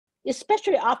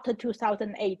especially after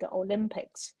 2008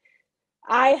 Olympics,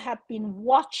 I have been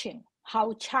watching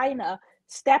how China,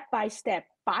 step by step,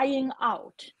 buying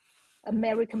out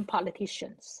American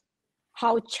politicians,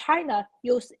 how China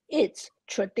used its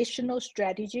traditional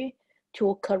strategy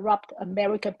to corrupt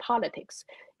American politics.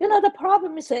 The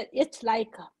problem is that it's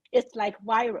like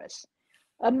virus.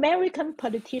 American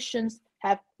politicians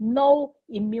have no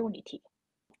immunity.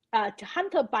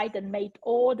 Hunter Biden made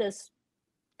all the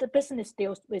business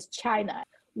deals with China,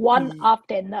 one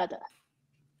after another.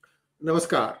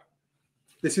 Namaskar.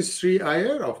 This is Sri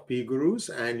Iyer of PGurus,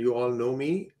 and you all know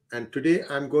me. And today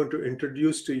I'm going to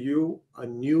introduce to you a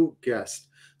new guest,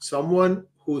 someone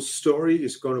whose story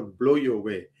is going to blow you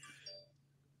away.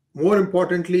 More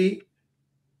importantly,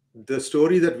 the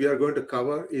story that we are going to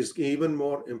cover is even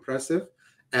more impressive.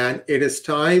 And it is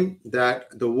time that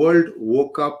the world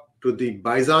woke up to the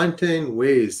Byzantine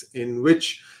ways in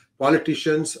which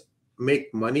politicians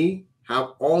make money,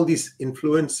 have all these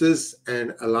influences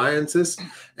and alliances.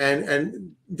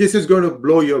 And this is going to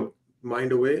blow your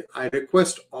mind away. I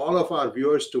request all of our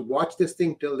viewers to watch this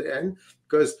thing till the end,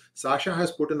 because Sasha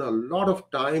has put in a lot of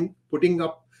time putting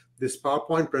up this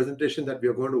PowerPoint presentation that we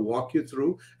are going to walk you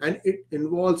through, and it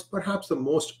involves perhaps the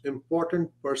most important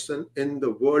person in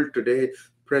the world today,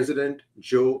 President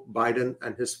Joe Biden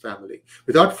and his family.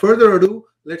 Without further ado,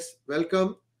 let's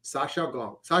welcome Sasha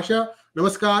Gong. Sasha,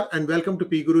 namaskar and welcome to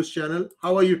PGurus channel.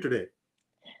 How are you today?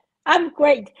 I'm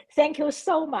great. Thank you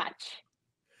so much.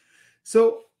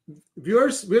 So,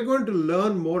 viewers, we're going to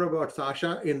learn more about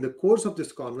Sasha in the course of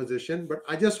this conversation, but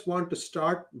I just want to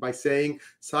start by saying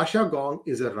Sasha Gong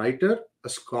is a writer, a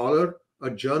scholar,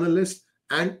 a journalist,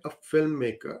 and a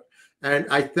filmmaker. And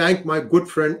I thank my good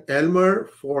friend Elmer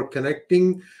for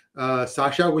connecting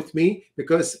Sasha with me,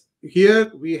 because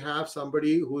here we have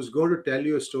somebody who's going to tell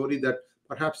you a story that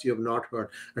perhaps you have not heard.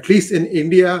 At least in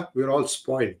India, we're all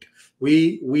spoiled.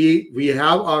 We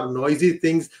have our noisy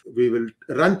things. We will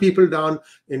run people down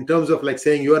in terms of like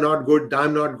saying you are not good,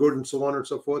 I'm not good, and so on and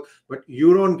so forth. But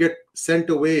you don't get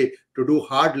sent away to do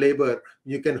hard labor.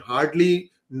 You can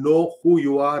hardly know who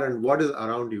you are and what is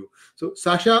around you. So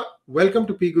Sasha, welcome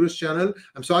to PGurus channel.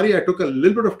 I'm sorry I took a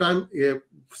little bit of time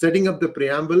setting up the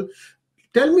preamble.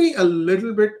 Tell me a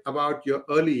little bit about your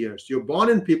early years. You're born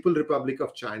in People's Republic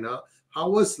of China. How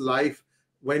was life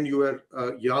when you were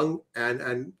young?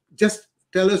 And just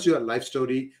tell us your life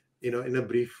story, in a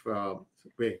brief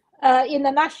way. In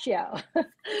a nutshell.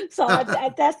 So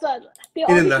that's the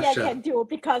only thing I can do,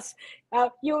 because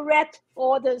you read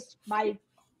all this, my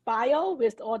bio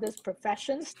with all these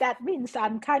professions. That means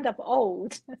I'm kind of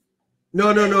old.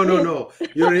 No.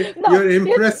 You're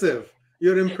impressive.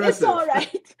 You're impressive. It's all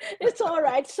right. It's all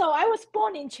right. So I was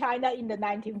born in China in the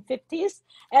 1950s,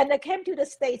 and I came to the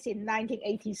States in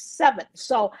 1987.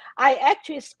 So I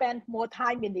actually spent more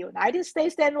time in the United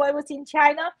States than I was in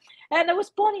China. And I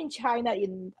was born in China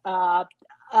in a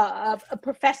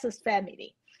professor's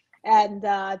family. And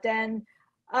then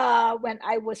when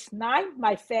I was 9,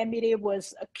 my family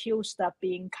was accused of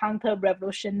being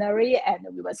counter-revolutionary, and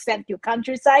we were sent to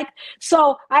countryside.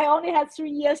 So I only had 3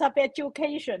 years of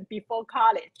education before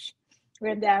college.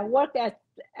 And then I worked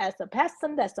as a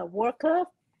peasant, as a worker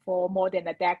for more than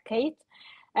a decade.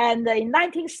 And in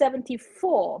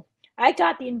 1974, I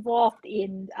got involved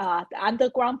in the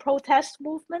underground protest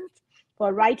movement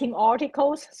for writing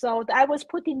articles. So I was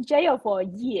put in jail for a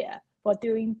year for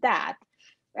doing that.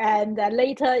 And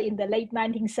later in the late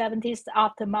 1970s,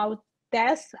 after Mao's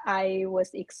death, I was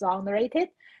exonerated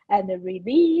and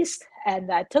released. And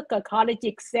I took a college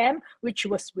exam, which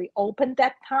was reopened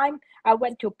that time. I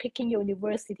went to Peking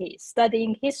University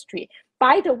studying history.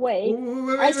 By the way,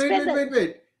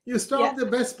 wait. You stopped the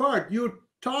best part. You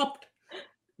topped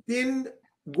in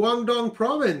Guangdong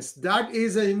province. That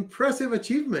is an impressive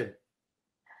achievement.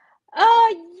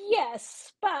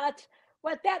 Yes, but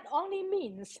what that only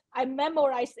means, I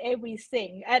memorized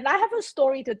everything. And I have a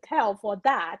story to tell for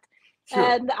that. Sure.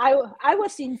 And I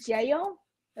was in jail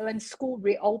when school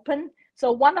reopened.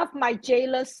 So one of my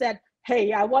jailers said,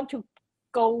 hey, I want to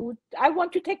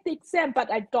take the exam,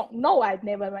 but I don't know. I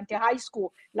never went to high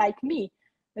school like me.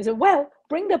 I said, well,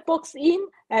 bring the books in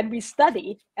and we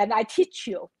study and I teach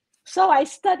you. So I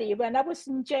studied when I was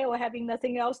in jail, having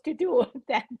nothing else to do.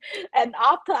 And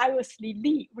after I was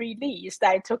released,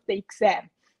 I took the exam.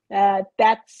 I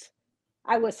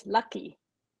was lucky.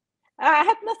 I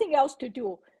had nothing else to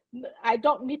do. I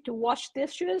don't need to wash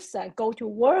dishes, go to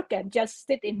work, and just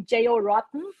sit in jail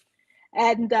rotten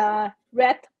and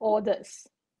read orders.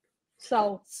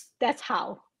 So that's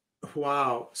how.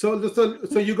 Wow. So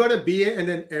you got a BA and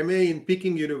an MA in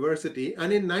Peking University,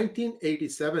 and in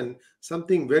 1987,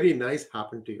 something very nice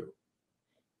happened to you.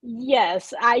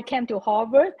 Yes, I came to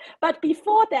Harvard. But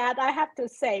before that, I have to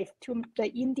say to the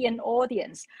Indian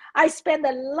audience, I spent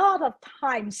a lot of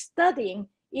time studying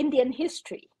Indian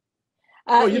history,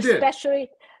 Oh, you did? especially,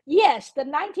 yes, the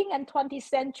 19th and 20th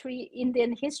century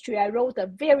Indian history. I wrote a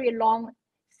very long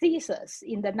thesis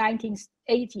in the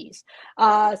 1980s,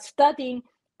 studying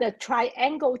the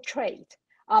triangle trade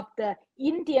of the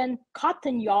Indian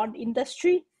cotton yarn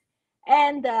industry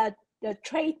and the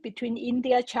trade between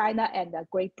India, China, and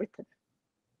Great Britain.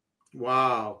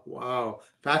 Wow, wow.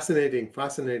 Fascinating,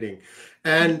 fascinating.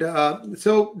 And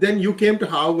so then you came to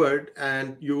Harvard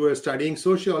and you were studying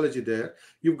sociology there.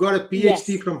 You got a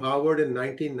PhD Yes. from Harvard in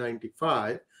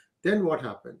 1995. Then what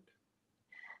happened?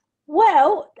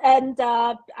 Well, and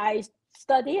I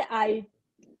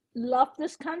love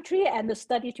this country and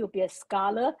studied to be a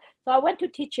scholar. So I went to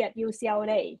teach at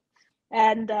UCLA.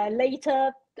 And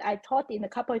later I taught in a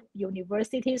couple of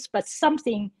universities, but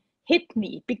something hit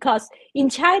me because in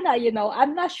China,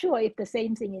 I'm not sure if the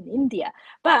same thing in India,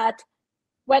 but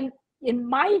when in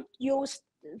my youth,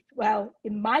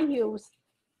 in my youth,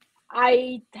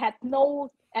 I had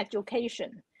no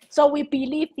education. So we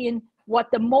believe in what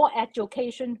the more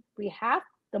education we have,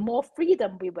 the more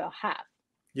freedom we will have.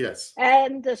 Yes.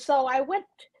 And so I went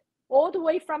all the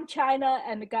way from China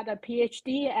and got a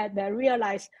PhD, and I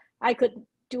realized I could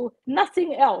do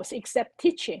nothing else except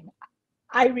teaching.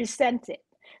 I resent it.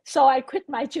 So I quit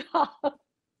my job.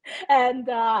 And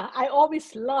I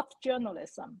always loved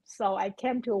journalism. So I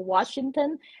came to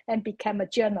Washington and became a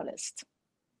journalist.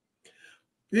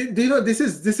 This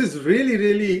is really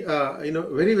really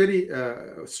very very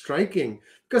striking,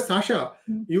 because Sasha,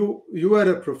 Mm. you are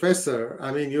a professor.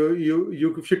 I mean, you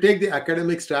if you take the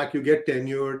academic track, you get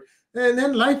tenured, and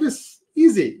then life is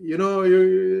easy,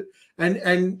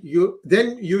 and you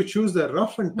then you choose the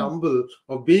rough and tumble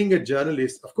of being a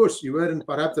journalist. Of course, you were in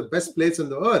perhaps the best place on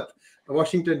the earth,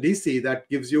 Washington DC, that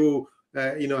gives you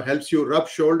helps you rub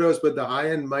shoulders with the high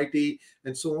and mighty,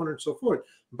 and so on and so forth.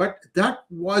 But that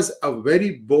was a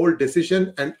very bold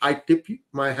decision, and I tip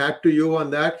my hat to you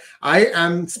on that. I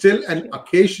am still an Sure.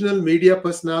 occasional media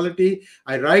personality.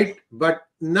 I write, but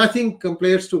nothing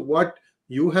compares to what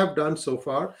you have done so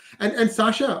far. And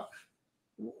Sasha,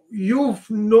 you've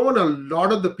known a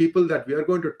lot of the people that we are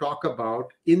going to talk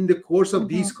about in the course of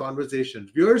these Mhm.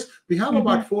 conversations. Viewers, we have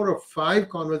about Mhm. 4 or 5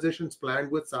 conversations planned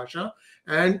with Sasha,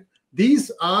 and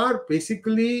these are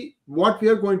basically what we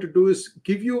are going to do is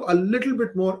give you a little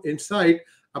bit more insight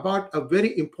about a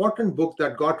very important book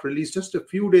that got released just a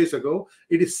few days ago.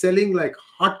 It is selling like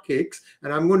hotcakes,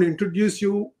 and I'm going to introduce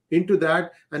you into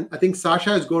that. And I think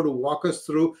Sasha is going to walk us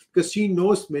through, because she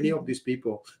knows many of Mhm. these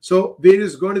people. So there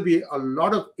is going to be a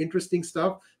lot of interesting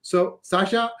stuff. So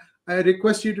Sasha, I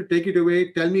request you to take it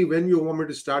away. Tell me when you want me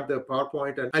to start the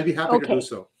PowerPoint, and I'll be happy to do Okay.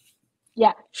 so.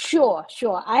 Yeah, sure,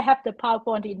 sure. I have the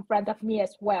PowerPoint in front of me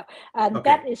as well, and Okay.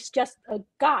 that is just a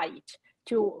guide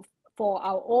to for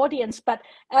our audience. But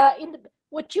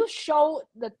would you show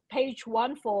the page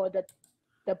one for the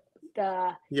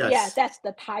yeah, Yes. that's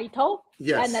the title, and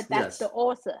Yes. that's the Yes.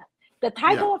 author. The Yeah.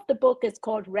 title of the book is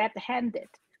called Red-Handed.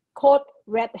 Called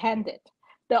Red-Handed.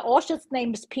 The author's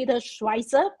name is Peter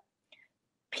Schweizer.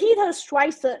 Peter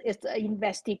Schweizer is an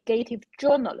investigative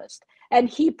journalist, and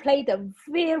he played a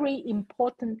very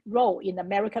important role in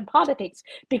American politics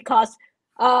because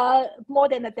more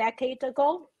than a decade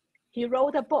ago, he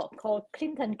wrote a book called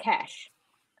Clinton Cash,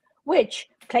 which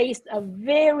plays a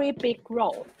very big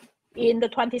role in the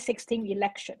 2016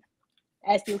 election,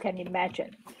 as you can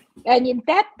imagine. And in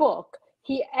that book,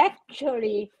 he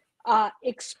actually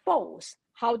exposed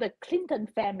how the Clinton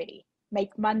family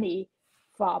make money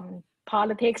from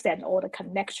politics and all the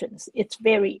connections. It's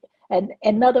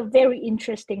another very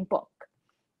interesting book.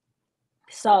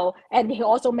 So, and he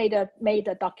also made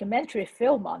a documentary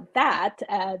film on that,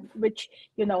 which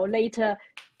later,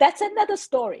 that's another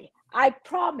story. I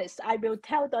promise I will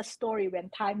tell the story when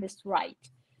time is right,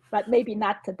 but maybe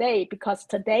not today, because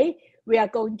today we are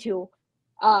going to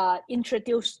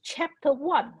introduce chapter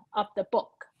 1 of the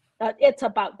book. It's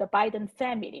about the Biden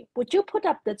family. Would you put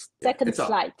up the Yeah. second It's up.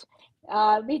 slide?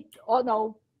 We all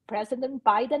know President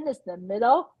Biden is in the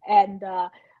middle, and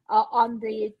on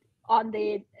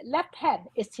the left hand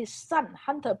is his son,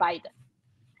 Hunter Biden.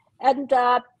 And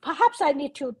perhaps I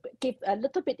need to give a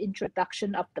little bit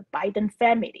introduction of the Biden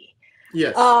family.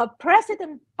 Yes.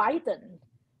 President Biden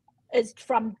is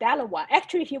from Delaware.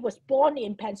 Actually, he was born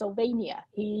in Pennsylvania.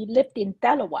 He lived in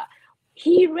Delaware.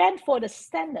 he ran for the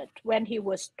Senate when he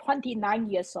was 29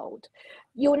 years old.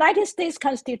 United States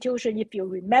Constitution, if you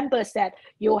remember, said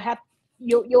you have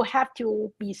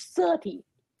to be 30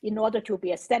 in order to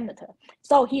be a senator.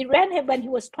 So he ran when he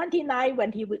was 29.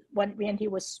 When he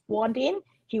was sworn in,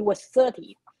 he was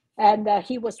 30, and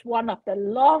he was one of the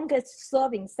longest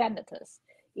serving senators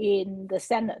in the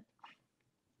Senate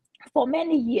for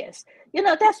many years.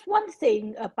 That's one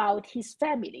thing about his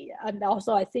family, and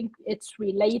also I think it's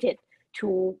related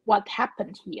to what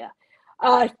happened here.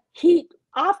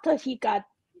 After he got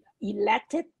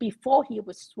elected, before he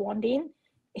was sworn in,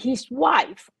 his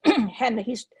wife and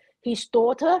his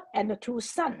daughter and the two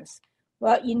sons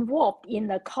were involved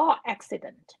in a car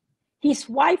accident. His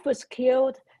wife was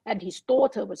killed and his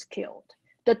daughter was killed.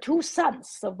 The two sons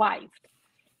survived.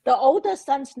 The older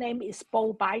son's name is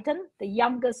Beau Biden. The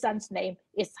younger son's name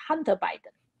is Hunter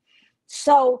Biden.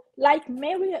 So, like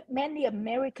many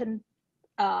American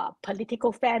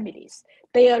political families,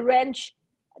 they arranged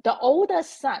the older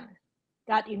son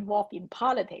got involved in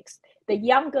politics, the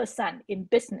younger son in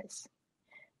business.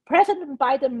 President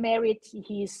Biden married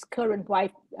his current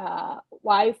wife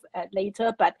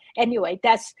later, but anyway,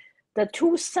 that's the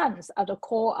two sons are the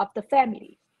core of the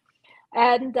family.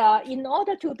 And in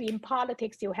order to be in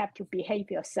politics, you have to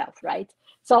behave yourself, right?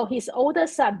 So his older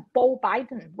son, Beau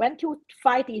Biden, went to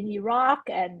fight in Iraq,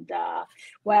 and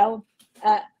when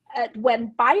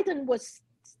Biden was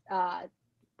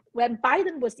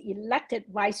elected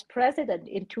vice president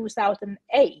in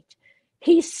 2008,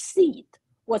 his seat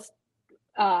was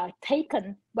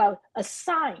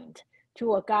assigned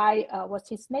to a guy. What's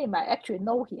his name? I actually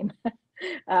know him.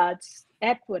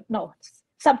 Edward. No.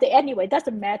 Something, anyway,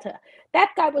 doesn't matter.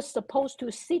 That guy was supposed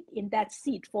to sit in that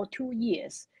seat for 2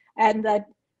 years, and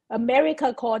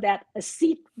America called that a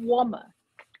seat warmer.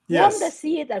 Yes. Warm the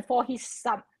seat for his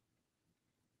son.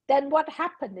 Then what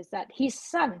happened is that his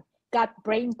son got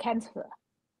brain cancer,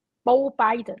 Beau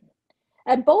Biden.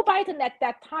 And Beau Biden at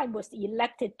that time was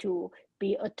elected to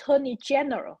be Attorney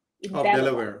General in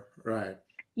Delaware. Right.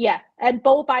 Yeah, and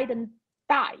Beau Biden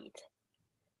died.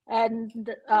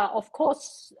 And of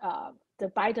course, the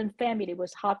Biden family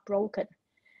was heartbroken.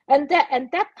 And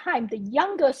that time, the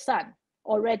younger son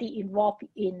already involved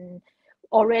in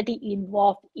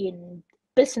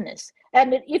business.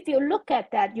 And if you look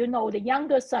at that, the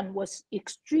younger son was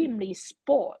extremely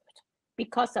spoiled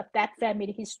because of that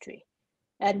family history.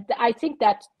 And I think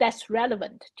that's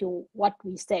relevant to what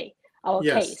we say, our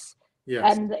case.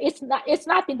 Yes. And it's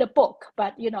not in the book,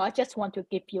 but I just want to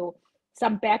give you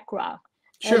some background.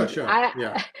 Sure.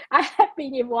 I have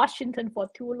been in Washington for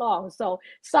too long, so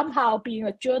somehow being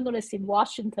a journalist in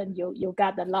Washington, you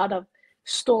got a lot of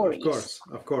stories.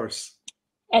 Of course.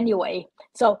 Anyway,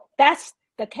 so that's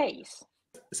the case.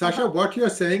 Sasha, what you're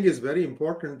saying is very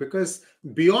important, because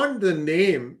beyond the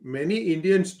name, many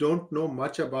Indians don't know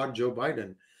much about Joe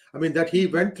Biden. I mean, that he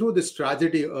went through this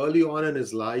tragedy early on in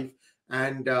his life,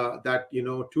 and that,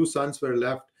 two sons were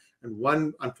left, and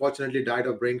one unfortunately died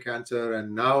of brain cancer,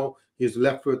 and now he's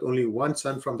left with only one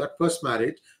son from that first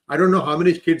marriage. I don't know how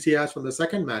many kids he has from the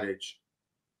second marriage.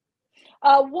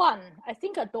 One, I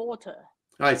think a daughter.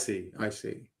 I see.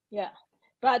 Yeah,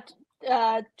 but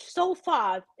so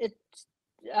far it's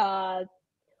the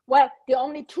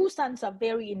only two sons are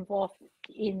very involved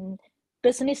in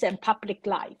business and public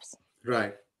lives.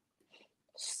 Right.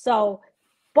 So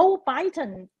Beau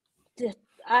Biden,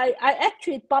 I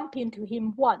actually bumped into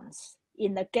him once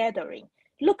in a gathering.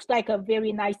 Looks like a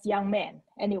very nice young man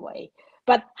anyway.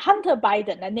 But Hunter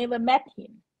Biden, I never met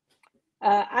him.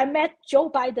 I met Joe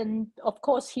Biden, of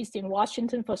course, he's in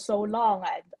Washington for so long.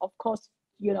 And of course,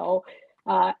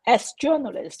 as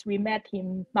journalists, we met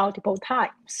him multiple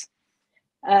times.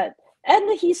 And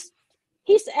he's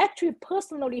actually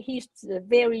personally, he's a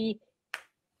very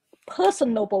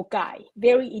personable guy,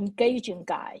 very engaging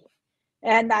guy.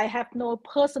 And I have no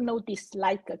personal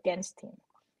dislike against him,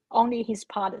 only his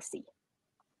policy.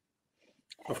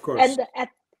 Of course. And at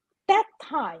that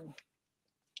time,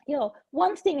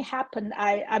 one thing happened.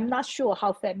 I'm not sure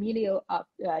how familiar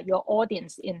your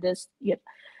audience in this.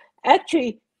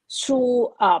 Actually,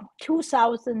 through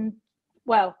 2000,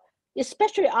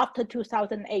 especially after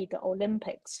 2008, the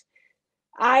Olympics,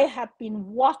 I have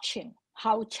been watching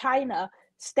how China,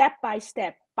 step by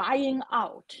step, buying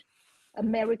out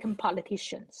American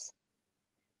politicians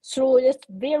through this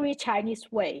very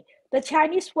Chinese way. The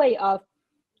Chinese way of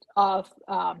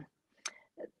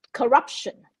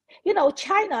corruption.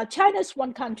 China's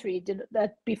one country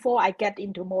that, before I get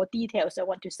into more details, I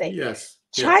want to say,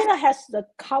 China has the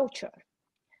culture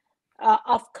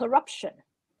of corruption.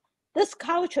 This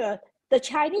culture, the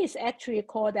Chinese actually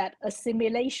call that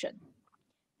assimilation.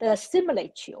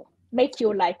 assimilate you, make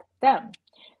you like them.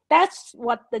 That's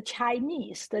what the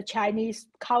Chinese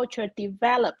culture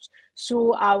develops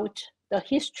throughout the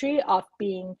history of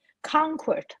being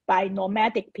conquered by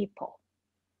nomadic people.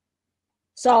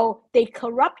 So they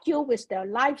corrupt you with their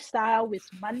lifestyle, with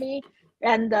money,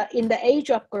 and in the age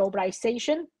of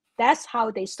globalization, that's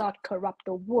how they start corrupt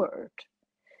the world.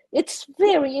 It's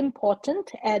very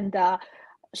important. And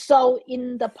so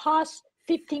in the past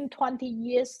 15, 20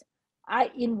 years,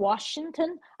 in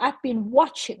Washington, I've been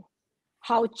watching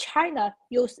how China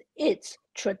used its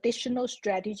traditional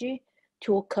strategy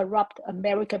to corrupt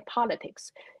American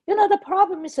politics. The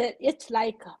problem is that it's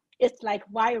like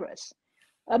virus.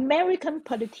 American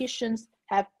politicians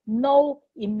have no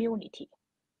immunity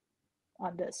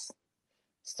on this.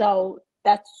 So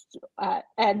that's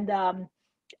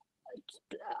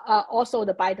also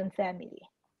the Biden family.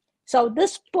 So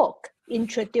this book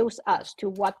introduced us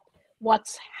to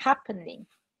what's happening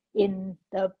in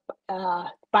the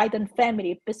Biden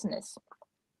family business.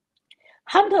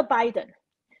 Hunter Biden,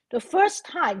 the first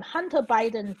time Hunter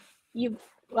Biden,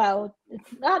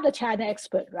 not a China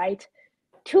expert, right?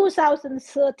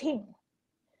 2013,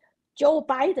 Joe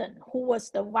Biden, who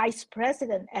was the vice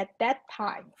president at that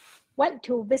time, went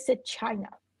to visit China.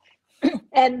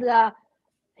 And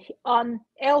on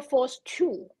Air Force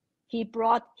Two, he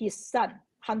brought his son,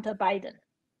 Hunter Biden.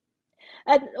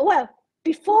 And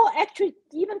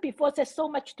even before there's so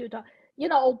much to talk,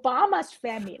 Obama's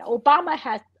family. Obama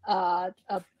had a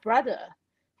brother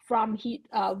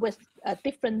with a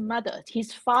different mother.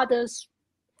 His father's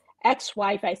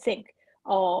ex-wife, I think,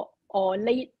 or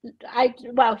late.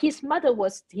 His mother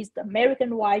was his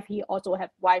American wife. He also had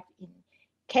wife in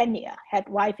Kenya.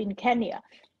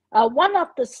 One of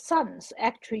the sons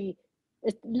actually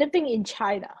is living in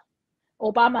China,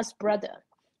 Obama's brother,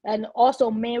 and also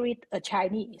married a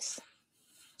Chinese.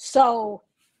 So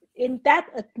in that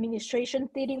administration,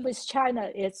 dealing with China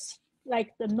is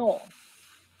like the norm.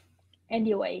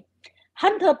 Anyway,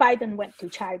 Hunter Biden went to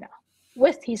China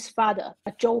with his father,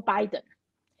 Joe Biden.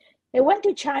 They went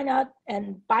to China,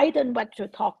 and Biden went to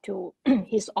talk to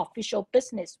his official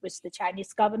business with the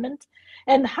Chinese government,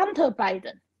 and Hunter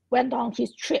Biden went on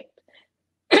his trip.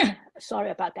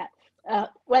 Sorry about that.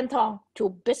 Went on to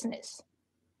business,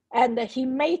 and he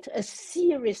made a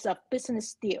series of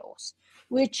business deals,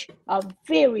 which are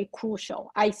very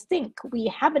crucial. I think we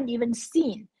haven't even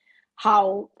seen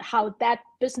how that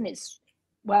business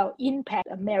will impact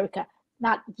America.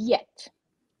 Not yet.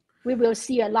 We will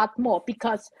see a lot more,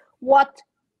 because what's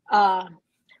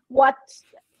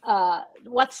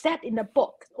said in the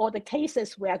book, or the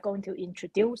cases we are going to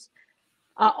introduce,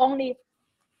 are only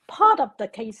part of the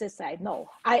cases I know.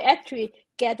 I actually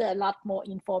get a lot more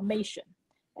information,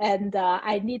 and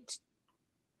I need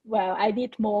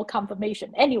more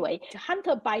confirmation. Anyway,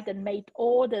 Hunter Biden made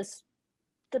all the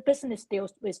business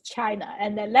deals with China,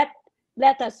 and then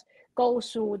let us go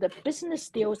through the business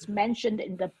deals mentioned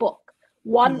in the book,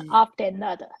 one after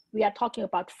another. We are talking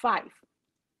about 5.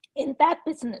 In that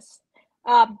business,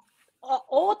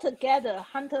 altogether,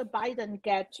 Hunter Biden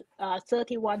gets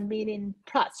 $31 million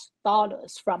plus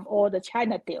from all the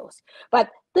China deals.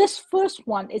 But this first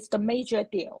one is the major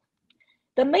deal.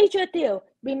 The major deal,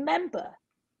 remember,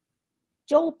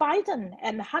 Joe Biden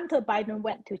and Hunter Biden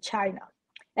went to China,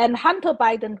 and Hunter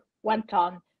Biden went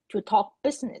on to talk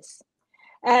business.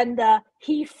 And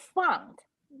he found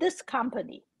this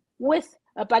company with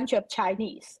a bunch of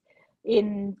Chinese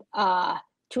in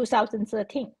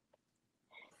 2013.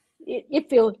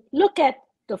 If you look at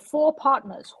the 4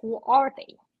 partners, who are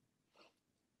they?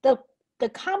 The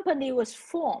company was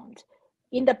formed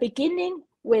in the beginning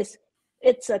with,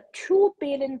 it's a $2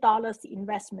 billion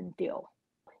investment deal.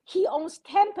 He owns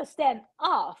 10%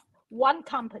 of one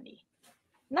company,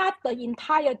 not the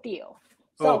entire deal.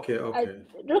 So okay.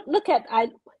 Look at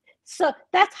so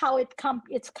that's how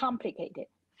it's complicated.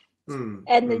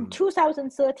 And in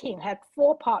 2013, had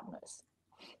 4 partners.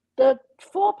 The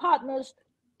 4 partners,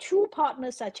 2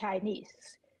 partners are Chinese.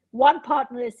 1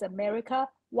 partner is America.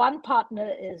 1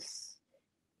 partner is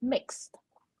mixed.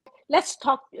 Let's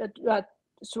talk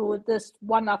through this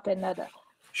one after another.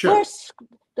 Sure.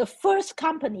 The first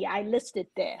company I listed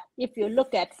there, if you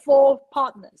look at 4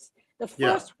 partners, the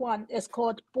first one is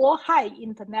called Bohai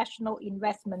International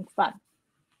Investment Fund.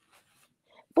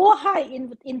 Bohai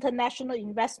International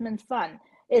Investment Fund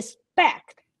is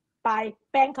backed by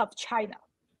Bank of China.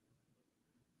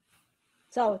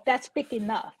 So that's big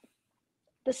enough.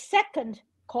 The second,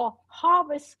 called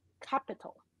Harvest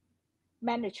Capital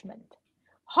Management.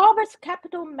 Harvest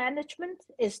Capital Management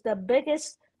is the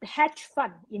biggest hedge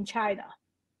fund in China,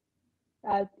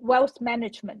 wealth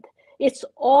management. It's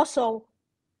also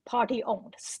party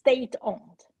owned, state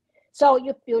owned. So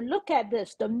if you look at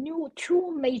this, the new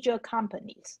two major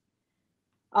companies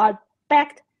are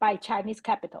backed by Chinese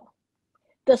capital.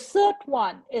 The third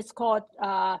one is called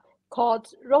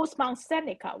Rosemount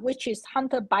Seneca, which is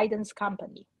Hunter Biden's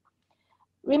company.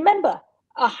 Remember,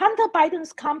 Hunter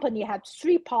Biden's company had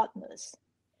three partners.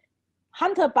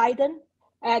 Hunter Biden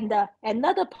and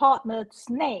another partner's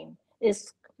name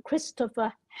is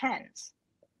Christopher Hans.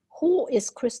 Who is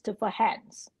Christopher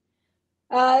Hans?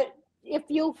 If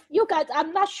you guys,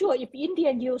 I'm not sure if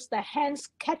Indian use the Hans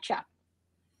ketchup.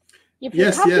 If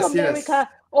you come to America,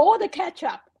 all the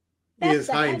ketchup, that's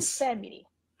the Hans family.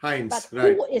 Heinz, but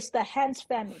who is the Hans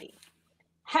family?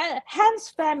 Hans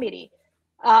family,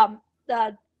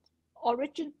 the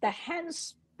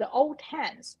old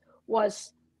Hans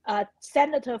was a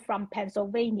senator from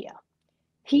Pennsylvania.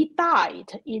 He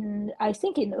died in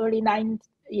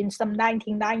some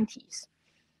 1990s,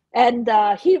 and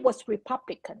he was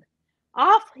Republican.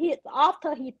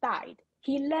 After he died,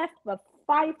 he left a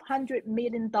 $500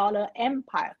 million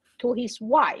empire to his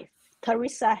wife,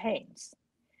 Teresa Haynes.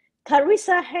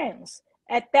 Teresa Haynes,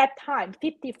 at that time,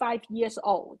 55 years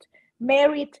old,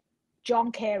 married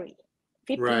John Kerry,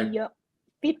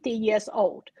 50 years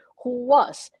old, who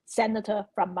was senator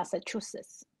from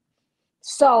Massachusetts.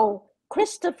 So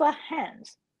Christopher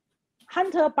Hans,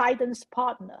 Hunter Biden's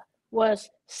partner, was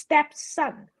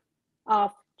stepson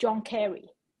of John Kerry,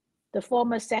 the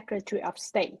former Secretary of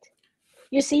State.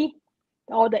 You see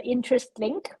all the interest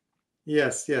link?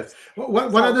 Yes.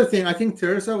 One other thing, I think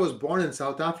Teresa was born in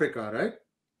South Africa, right?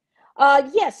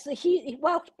 Yes,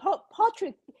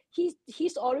 Patrick,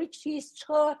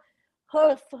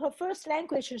 her first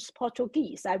language is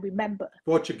Portuguese, I remember.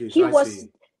 Portuguese, he was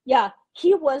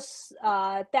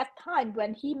that time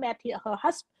when she met her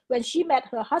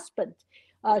husband,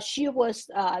 she was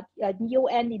a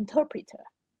UN interpreter.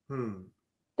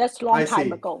 That's long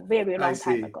time ago, very long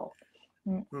time ago.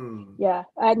 Yeah,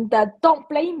 and don't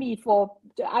blame me for,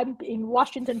 I'm in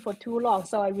Washington for too long,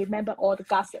 so I remember all the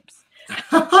gossips.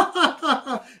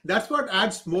 That's what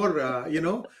adds more,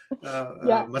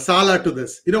 masala to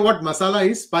this. You know what masala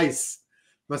is? Spice.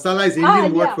 Masala is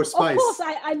Indian word for spice. Of course,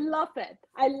 I love it.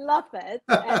 I love it.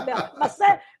 And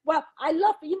I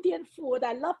love Indian food.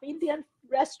 I love Indian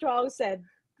restaurants, and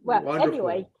wonderful.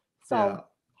 Anyway, so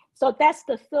that's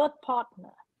the third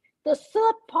partner. The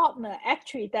third partner,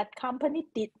 actually, that company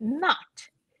did not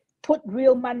put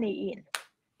real money in.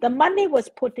 The money was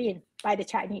put in by the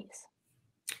Chinese.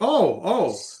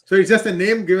 Oh, so it's just a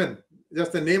name given.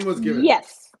 Just the name was given.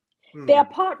 Yes, they are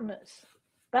partners,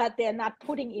 but they're not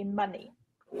putting in money.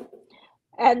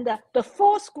 And the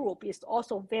fourth group is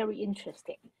also very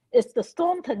interesting. It's the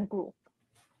Thornton Group.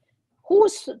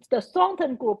 Who's the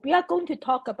Thornton Group? We are going to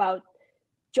talk about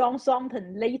John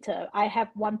Thornton later. I have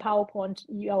one PowerPoint,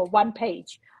 one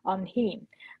page on him.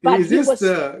 But is this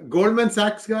the Goldman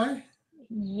Sachs guy?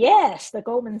 Yes, the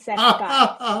Goldman Sachs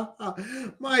guy.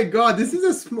 My God, this is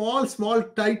a small,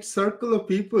 tight circle of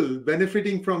people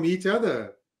benefiting from each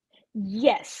other.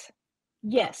 Yes.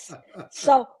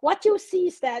 So what you see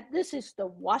is that this is the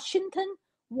Washington,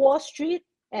 Wall Street,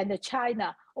 and the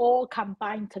China all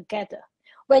combined together.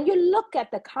 When you look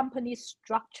at the company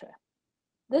structure,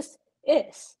 this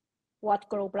is what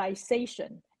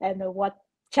globalization and what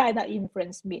China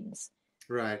influence means.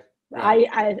 Right.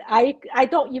 I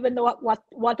don't even know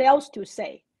what else to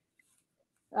say.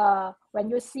 When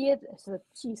you see it, it's a,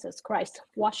 Jesus Christ,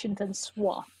 Washington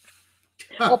swamp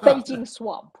or Beijing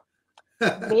swamp,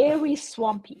 very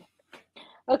swampy.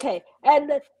 Okay,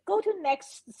 and go to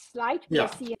next slide. We'll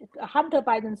see Hunter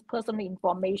Biden's personal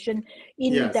information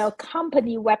in the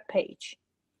company webpage.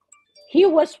 He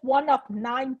was one of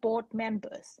 9 board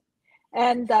members.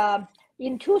 And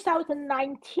in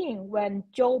 2019, when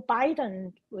Joe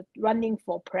Biden was running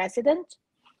for president,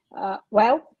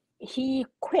 he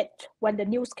quit when the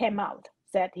news came out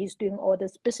that he's doing all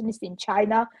this business in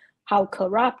China, how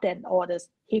corrupt and all this.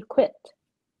 He quit.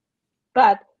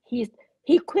 But he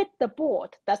quit the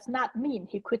board does not mean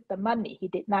he quit the money. He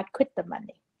did not quit the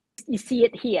money. You see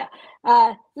it here.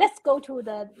 Let's go to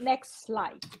the next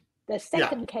slide. The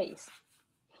second case.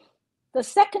 The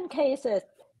second case is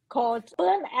called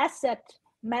Burn Asset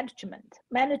Management.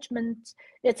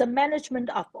 It's a management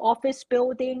of office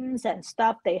buildings and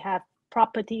stuff. They have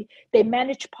property. They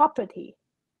manage property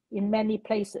in many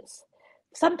places.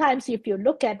 Sometimes if you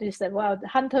look at this, well,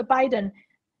 Hunter Biden,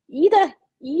 either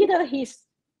he's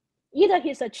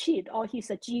a cheat or he's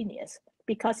a genius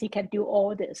because he can do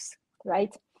all this,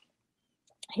 right?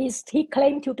 He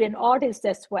claimed to be an artist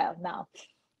as well now.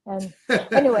 And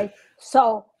anyway,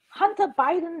 so Hunter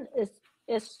Biden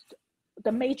is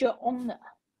the major owner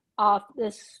of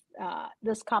this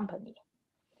company.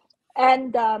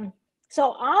 And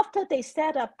so after they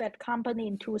set up that company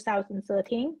in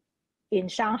 2013 in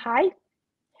Shanghai,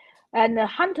 and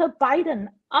Hunter Biden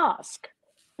asked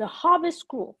the Harvest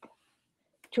Group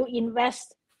to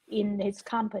invest in his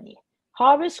company.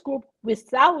 Harvest Group,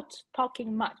 without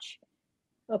talking much,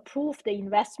 approved the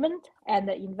investment and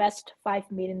invest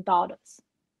 $5 million.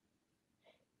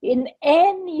 In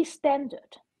any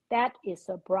standard, that is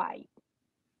a bribe.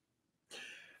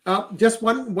 Just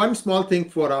one small thing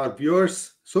for our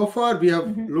viewers. So far, we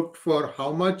have looked for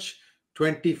how much?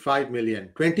 25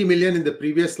 million. 20 million in the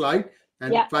previous slide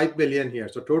and 5 million here.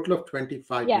 So total of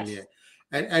 25 million.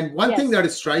 And one thing that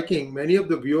is striking, many of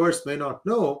the viewers may not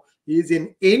know, is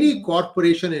in any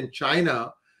corporation in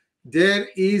China, there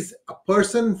is a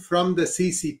person from the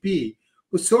CCP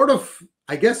who sort of,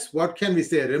 I guess, what can we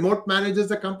say, remote manages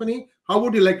the company? How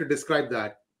would you like to describe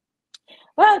that?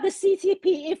 Well, the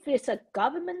CCP, if it's a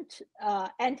government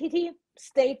entity,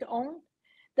 state-owned,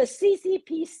 the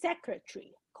CCP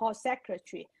secretary, called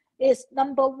secretary, is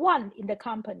number 1 in the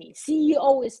company.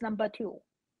 CEO is number 2.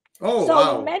 Oh, so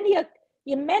wow.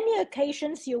 in many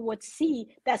occasions, you would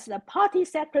see that's the party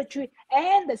secretary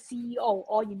and the CEO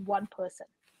all in one person.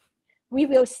 We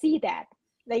will see that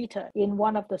later in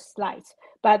one of the slides.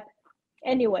 But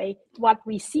anyway, what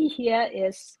we see here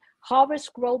is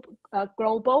Harvest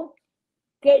Global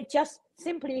just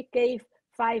simply gave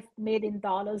 $5 million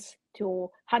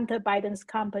to Hunter Biden's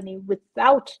company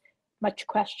without much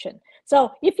question.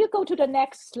 So if you go to the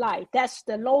next slide, that's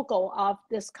the logo of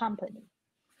this company.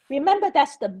 Remember,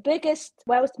 that's the biggest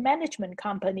wealth management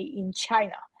company in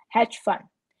China, hedge fund.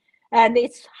 And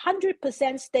it's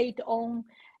 100% state-owned,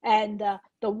 and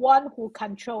the one who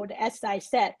controlled, as I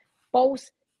said, both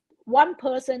one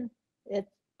person, the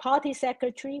party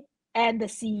secretary, and the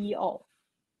CEO.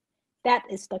 That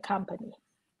is the company.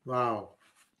 Wow.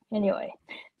 Anyway,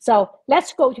 so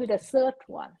let's go to the third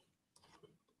one.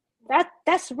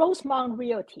 That's Rosemount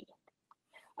Realty.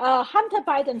 Hunter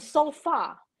Biden, so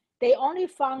far, they only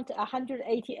found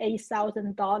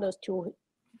 $188,000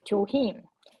 to him.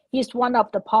 He's one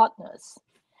of the partners.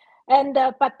 And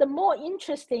but the more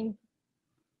interesting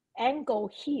angle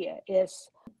here is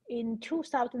in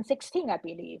 2016, I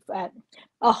believe, a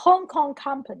Hong Kong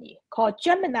company called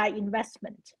Gemini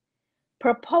Investment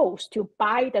proposed to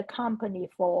buy the company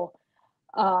for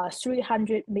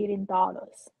 $300 million.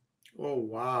 Oh,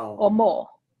 wow. Or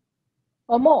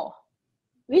more.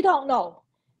 We don't know.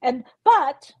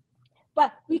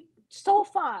 But we so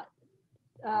far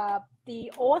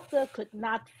the author could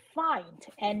not find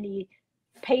any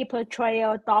paper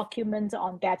trail documents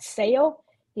on that sale.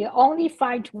 He only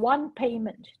find one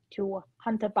payment to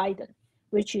Hunter Biden,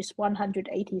 which is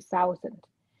 $180,000.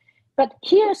 But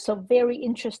here's a very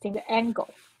interesting angle.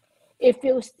 If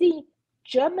you see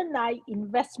Gemini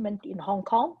Investment in Hong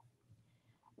Kong,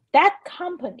 that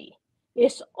company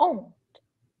is owned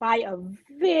by a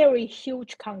very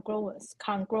huge conglomerate,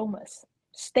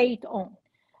 state-owned.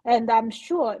 And I'm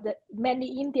sure that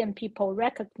many Indian people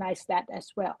recognize that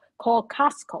as well, called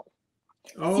Costco.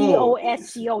 Oh.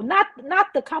 COSCO, not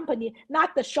the company,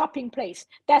 not the shopping place.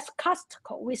 That's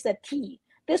Costco with a T.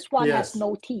 This one has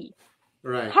no T.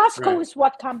 Right. Costco is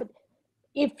what company?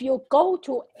 If you go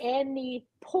to any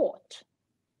port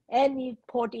in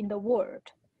the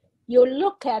world, you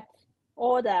look at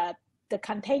all the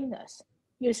containers,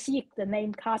 you see the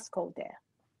name Costco there.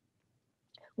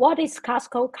 What is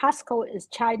Costco? Costco is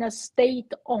China's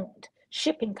state-owned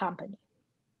shipping company.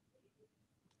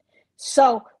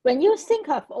 So when you think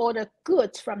of all the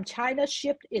goods from China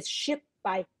shipped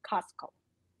by Costco.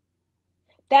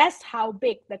 That's how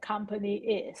big the company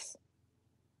is.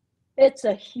 It's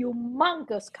a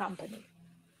humongous company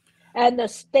and a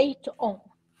state-owned.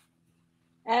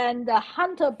 And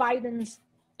Hunter Biden's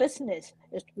business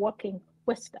is working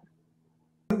with them.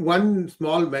 One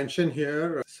small mention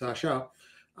here, Sasha.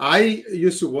 I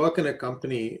used to work in a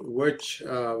company which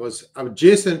was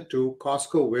adjacent to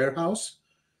Costco warehouse.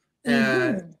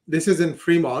 And this is in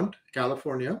Fremont,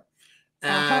 California.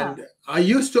 And I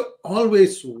used to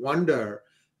always wonder,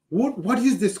 what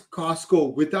is this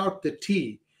Costco without the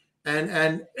T?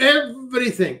 And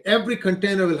every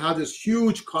container will have this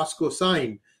huge Costco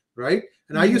sign, right?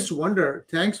 And I used to wonder,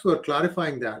 thanks for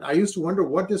clarifying that. I used to wonder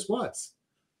what this was.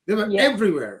 They were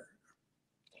everywhere.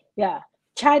 Yeah,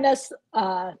 China's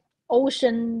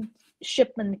ocean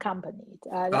shipment company.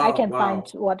 I can find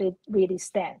what it really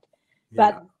stands.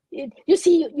 But you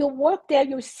see, you work there,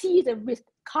 you see with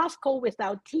Costco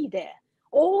without T there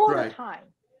all the time.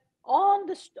 On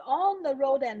the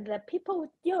road, and the people,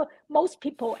 most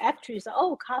people actually say,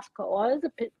 oh, Costco, or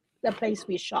the place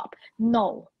we shop.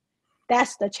 No,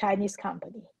 That's the Chinese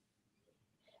company.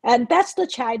 And that's the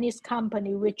Chinese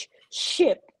company which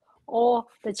ship all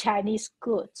the Chinese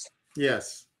goods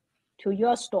Yes. to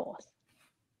your stores.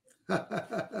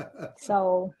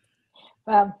 So,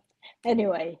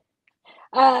 anyway,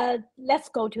 let's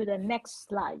go to the next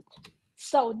slide.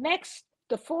 So next,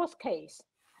 the fourth case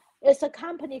is a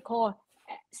company called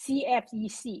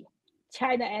CFEC,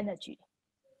 China Energy.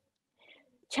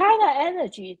 China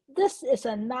Energy, this is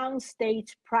a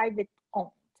non-state private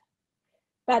owned,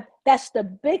 but that's the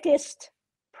biggest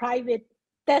private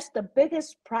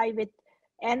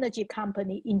energy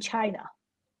company in China.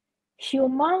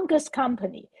 Humongous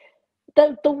company.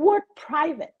 The word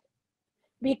private,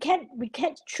 we can't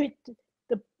treat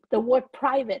the word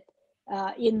private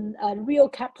in a real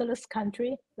capitalist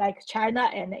country like China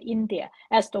and India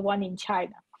as the one in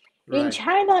China. Right. In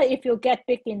China, if you get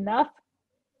big enough,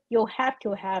 you have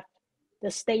to have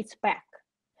the state's back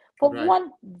for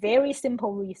one very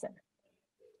simple reason.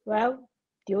 Well,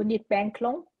 do you need bank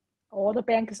loan? All the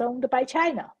banks is owned by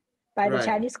China, by the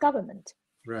Chinese government.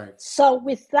 Right. So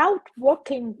without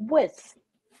working with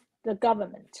the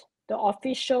government, the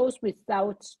officials,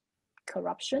 without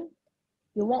corruption,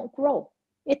 you won't grow.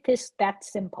 It is that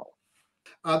simple.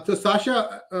 So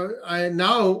Sasha,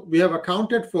 now we have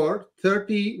accounted for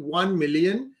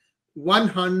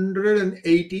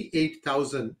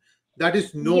 31,188,000. That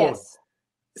is known. Yes.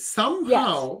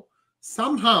 Somehow,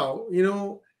 you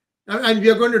know, and we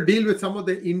are going to deal with some of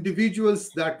the individuals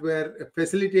that were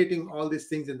facilitating all these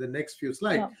things in the next few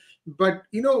slides. Yeah. But,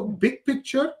 you know, big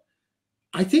picture,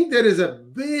 I think there is a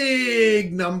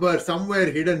big number somewhere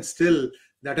hidden still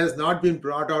that has not been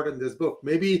brought out in this book.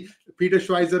 Maybe Peter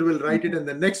Schweizer will write it in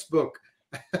the next book.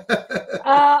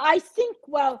 I think,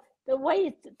 well, the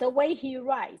way he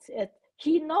writes it,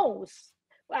 he knows.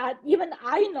 Even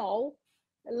I know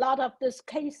a lot of these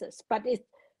cases, but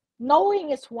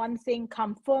knowing is one thing,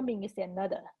 confirming is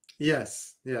another.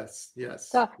 Yes. So, yes.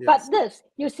 But this,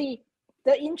 you see,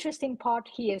 the interesting part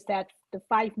here is that the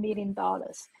 $5 million.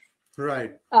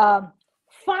 Right. 5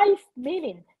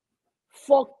 million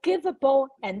forgivable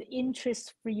and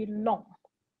interest-free loan.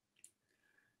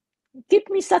 Give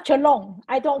me such a loan.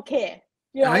 I don't care.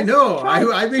 You know, I know.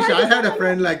 I wish I had a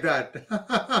friend like that.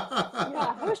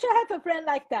 Yeah, I wish I had a friend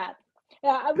like that.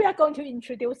 We are going to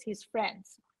introduce his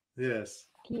friends. Yes.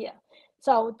 Here.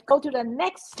 So go to the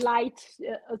next slide.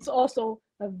 It's also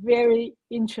a very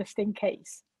interesting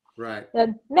case. Right.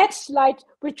 The next slide,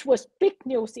 which was big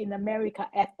news in America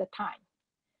at the time.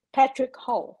 Patrick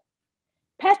Ho.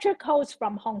 Patrick Ho is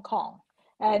from Hong Kong,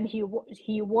 and he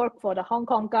worked for the Hong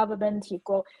Kong government.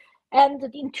 And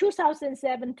in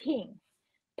 2017,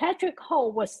 Patrick Ho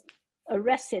was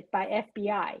arrested by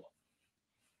FBI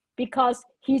because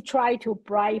he tried to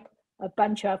bribe a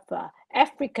bunch of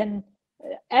African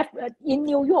in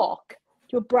New York,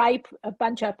 to bribe a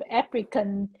bunch of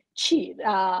African state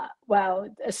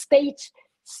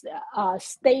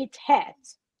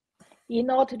heads in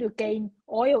order to gain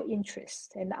oil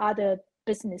interests and other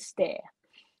business there.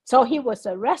 So he was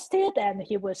arrested and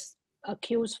he was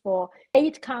accused for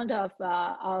 8 counts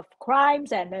of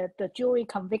crimes, and the jury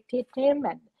convicted him.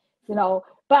 And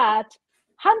but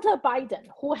Hunter Biden,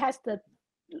 who has the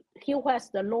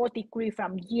law degree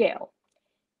from Yale,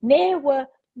 never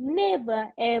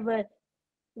ever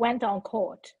went on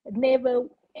court. Never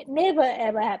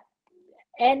ever had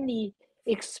any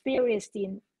experience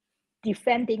in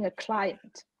defending a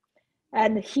client,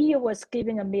 and he was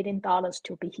given $1 million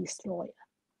to be his lawyer,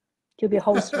 to be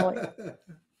Ho's lawyer.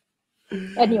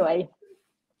 Anyway,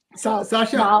 so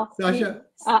Sasha,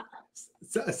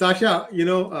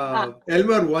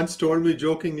 Elmer once told me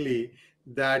jokingly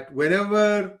that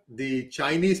whenever the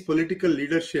Chinese political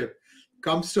leadership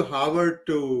comes to Harvard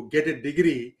to get a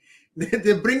degree,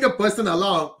 they bring a person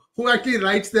along who actually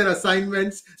writes their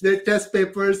assignments, their test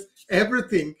papers,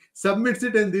 everything, submits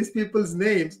it in these people's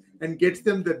names, and gets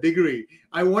them the degree.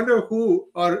 I wonder who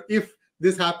or if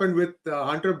this happened with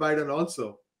Hunter Biden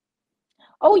also.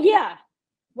 Oh, yeah.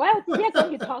 Well, we are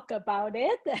going to talk about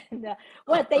it. And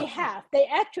they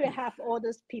actually have all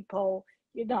these people,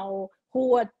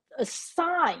 who are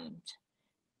assigned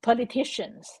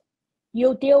politicians.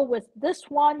 You deal with this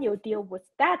one, you deal with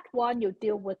that one, you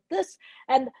deal with this.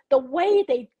 And the way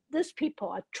these people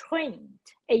are trained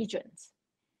agents,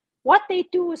 what they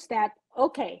do is that,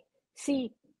 okay,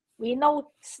 see, we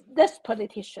know this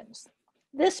politician,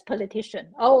 let's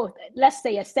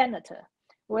say a senator.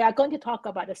 We are going to talk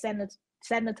about the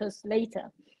senators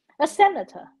later. This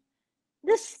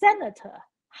senator,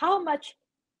 how much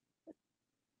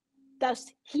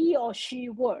does he or she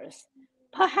worth?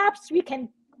 Perhaps we can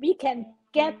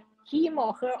get him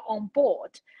or her on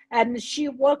board, and she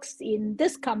works in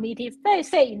this committee,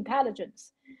 say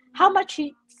intelligence, how much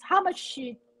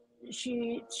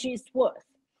she's worth?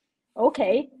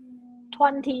 Okay,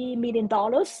 $20 million.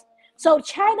 So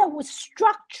China would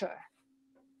structure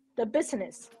the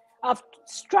business of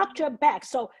structure back.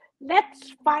 So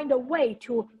let's find a way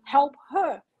to help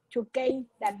her to gain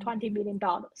that $20 million.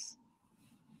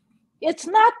 It's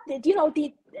not,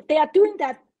 they are doing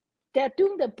that. They're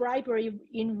doing the bribery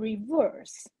in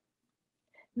reverse.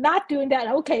 Not doing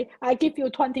that, okay, I give you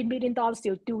 $20 million,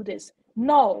 you'll do this.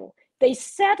 No, they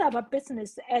set up a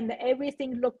business and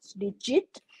everything looks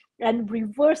legit and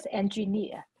reverse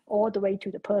engineer all the way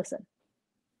to the person.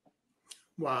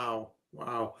 Wow.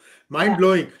 Wow. Mind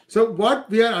blowing. So what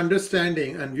we are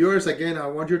understanding, and viewers, again, I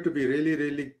want you to be really,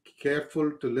 really careful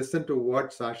to listen to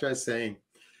what Sasha is saying,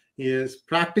 is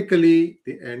practically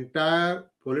the entire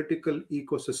political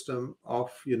ecosystem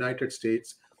of United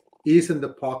States is in the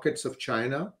pockets of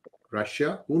China,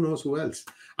 Russia, who knows who else.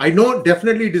 I know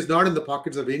definitely it is not in the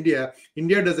pockets of India.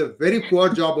 India does a very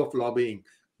poor job of lobbying,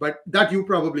 but that you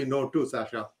probably know too,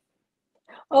 Sasha.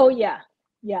 Oh yeah,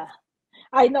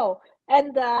 I know.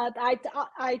 And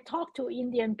I talk to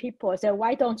Indian people, say,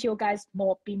 why don't you guys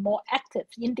be more active?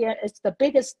 India is the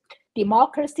biggest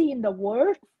democracy in the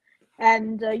world.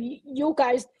 And you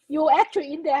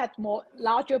actually, India has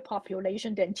larger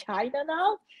population than China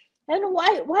now. And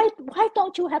why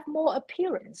don't you have more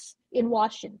appearance in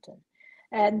Washington?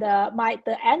 And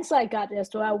the answer I got is,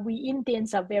 well, we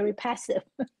Indians are very passive.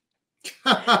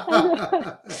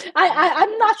 I'm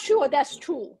not sure that's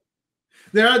true.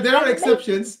 There are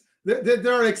exceptions.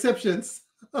 There are exceptions.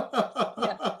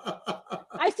 Yeah.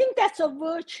 I think that's a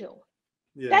virtue.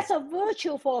 Yeah. That's a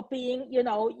virtue for being,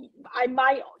 I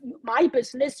mind my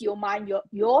business, you mind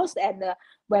yours, and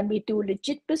when we do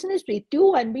legit business, we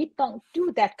do, and we don't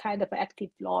do that kind of active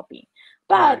lobbying.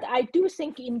 But I do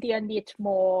think India needs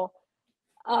more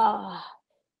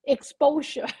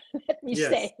exposure. Let me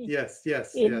say. Yes. Yeah.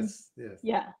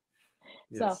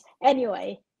 So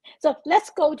anyway, so let's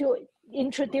go to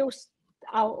introduce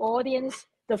our audience,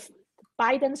 the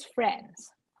Biden's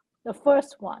friends, the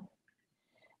first one.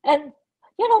 And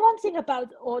one thing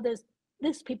about all these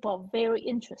people are very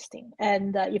interesting.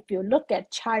 And if you look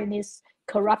at Chinese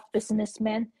corrupt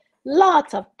businessmen,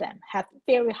 lots of them have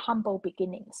very humble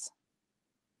beginnings.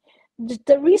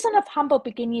 The reason of humble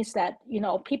beginnings is that,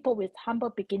 people with humble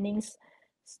beginnings,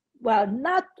 well,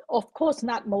 of course,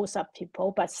 not most of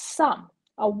people, but some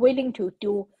are willing to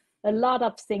do a lot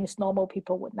of things normal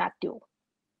people would not do.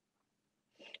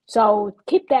 So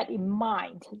keep that in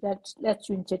mind. Let's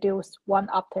introduce one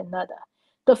after another.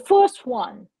 The first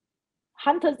one,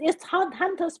 is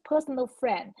Hunter's personal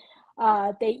friend.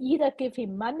 They either give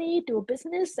him money, do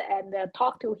business, and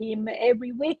talk to him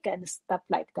every week and stuff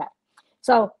like that.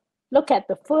 So look at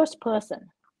the first person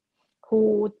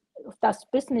who does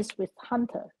business with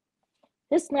Hunter.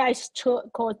 This guy is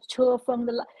called Che from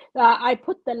I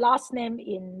put the last name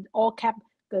in all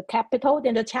capital.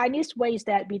 Then the Chinese way is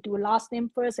that we do last name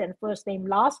first and first name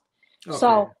last. Okay.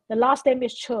 So the last name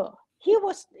is Che. He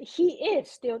is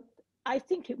still, I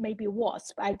think he maybe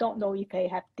was, I don't know if they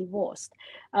have divorced,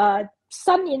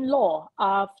 son-in-law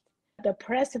of the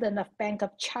president of Bank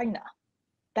of China,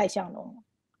 Dai Xianglong.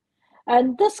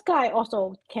 And this guy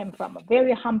also came from a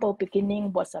very humble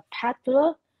beginning, was a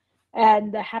peddler,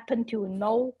 and happened to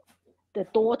know the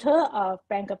daughter of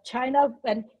Bank of China.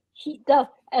 And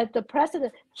the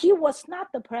president, he was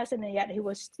not the president yet, he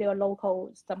was still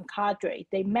local, some cadre.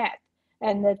 They met,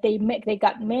 and they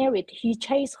got married. He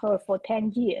chased her for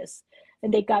 10 years,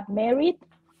 and they got married.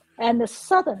 And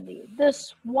suddenly,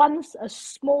 this once a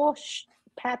small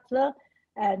peddler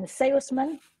and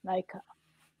salesman,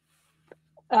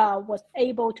 was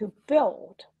able to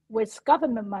build, with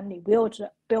government money, build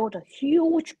a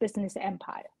huge business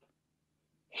empire.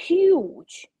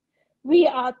 Huge. We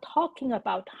are talking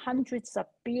about hundreds of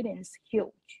billions,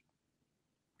 huge.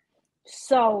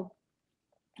 So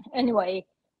anyway,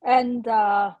 and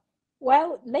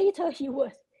later he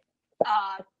was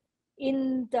I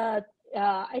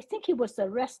think he was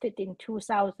arrested in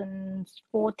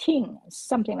 2014,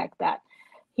 something like that.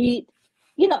 He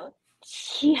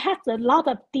had a lot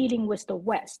of dealing with the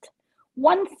West.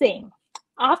 One thing,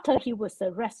 after he was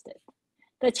arrested,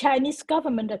 the Chinese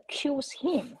government accused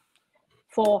him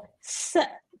for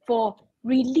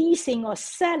releasing or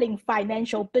selling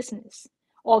financial business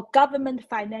or government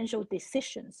financial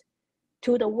decisions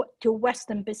to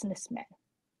Western businessmen.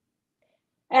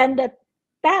 And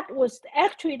that was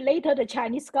actually later the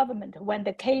Chinese government, when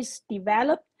the case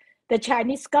developed, the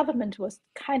Chinese government was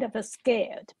kind of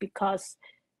scared because,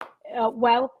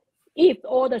 if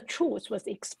all the truth was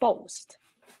exposed,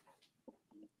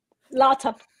 lots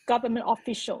of government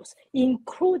officials,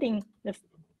 including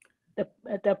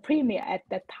the premier at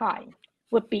that time,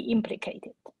 would be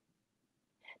implicated.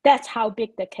 That's how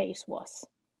big the case was.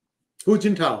 Hu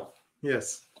Jintao,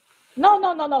 yes. No.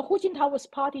 Hu Jintao was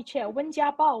party chair. Wen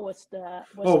Jiabao was the.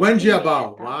 Wen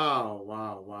Jiabao.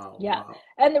 Wow. Yeah, wow.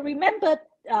 And remember,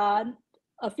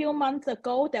 a few months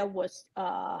ago there was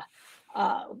a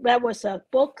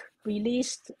book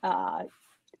released, I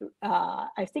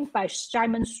think by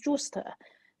Simon Schuster,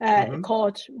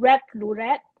 called Red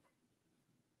Roulette.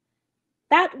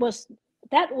 That was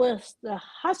the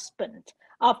husband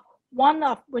of one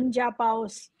of Wen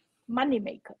Jiabao's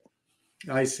moneymakers.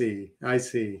 I see.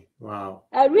 Wow.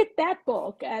 Read that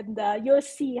book and you'll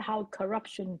see how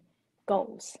corruption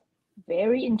goes.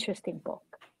 Very interesting book.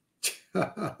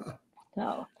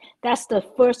 So that's the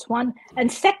first one.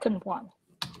 And second one,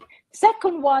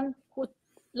 whose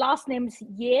last name is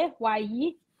Ye,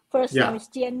 Y-E, first name is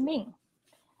Jianming.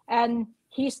 And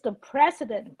he's the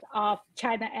president of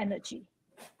China Energy.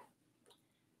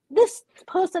 This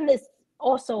person is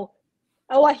also,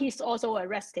 he's also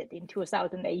arrested in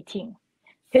 2018.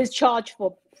 He's charged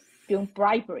for doing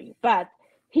bribery, but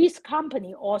his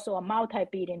company also a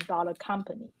multi-billion-dollar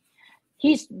company.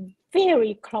 He's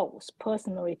very close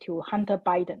personally to Hunter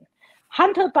Biden.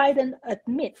 Hunter Biden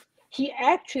admits he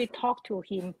actually talked to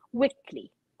him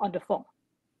weekly on the phone.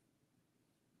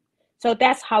 So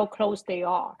that's how close they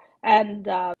are. And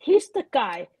he's the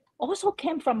guy, also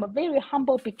came from a very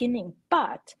humble beginning,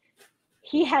 but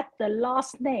he had the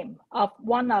last name of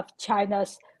one of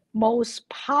China's most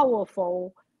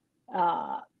powerful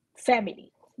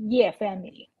family, Ye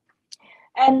family.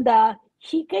 And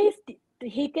he gave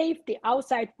the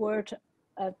outside world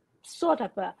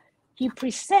he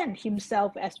presented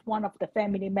himself as one of the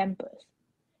family members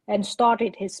and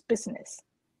started his business.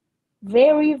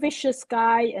 Very vicious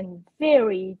guy and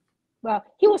he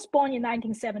was born in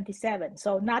 1977,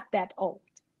 so not that old.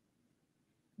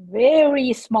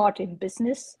 Very smart in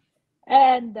business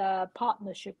and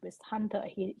partnership with Hunter.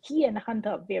 He and Hunter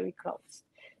are very close.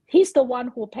 He's the one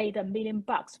who paid $1 million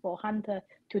for Hunter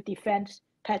to defend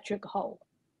Patrick Ho.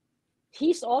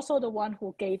 He's also the one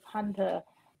who gave Hunter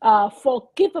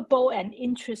forgivable and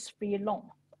interest-free loan,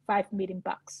 $5 million.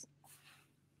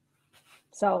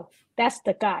 So that's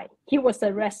the guy. He was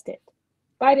arrested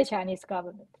by the Chinese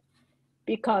government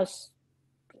because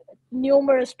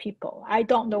numerous people, I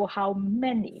don't know how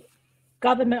many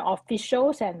government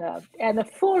officials and a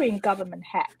foreign government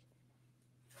head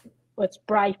was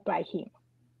bribed by him.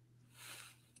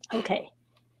 Okay,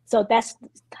 so that's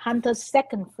Hunter's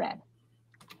second friend.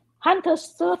 Hunter's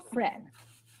third friend,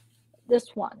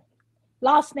 this one,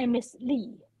 last name is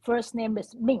Li, first name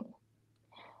is Ming.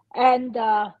 And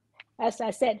as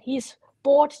I said, he's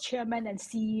board chairman and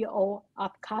CEO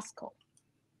of Costco.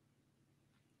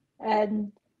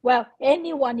 And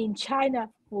anyone in China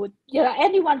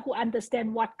anyone who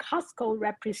understands what Costco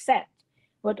represents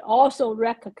would also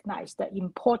recognize the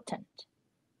importance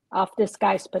of this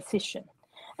guy's position.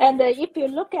 And if you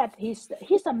look at he's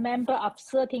a member of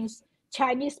certain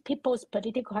Chinese People's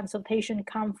Political Consultation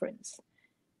Conference.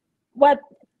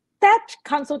 That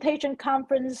consultation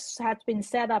conference has been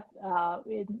set up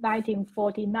in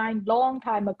 1949, long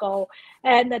time ago,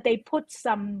 and they put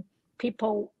some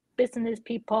people, business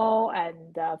people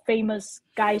and famous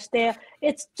guys there.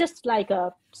 It's just like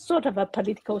a sort of a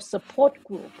political support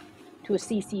group to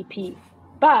CCP.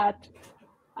 But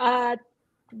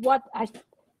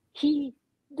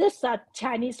these are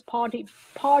Chinese party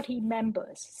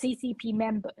members, CCP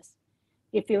members.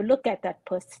 If you look at that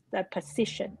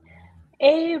position,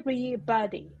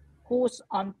 everybody who's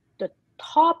on the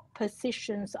top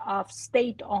positions of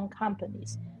state-owned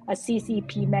companies are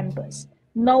CCP members,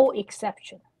 no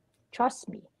exception. Trust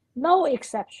me, no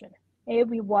exception.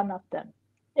 Every one of them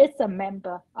is a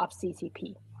member of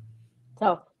CCP.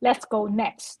 So let's go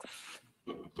next.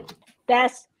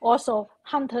 That's also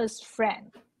Hunter's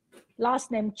friend.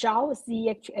 Last name Zhao,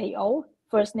 Z-H-A-O,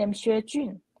 first name Xue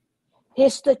Jun.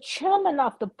 He's the chairman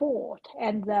of the board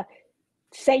and the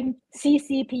same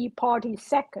CCP party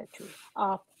secretary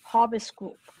of Harvest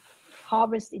Group,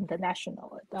 Harvest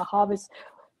International,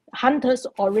 Hunter's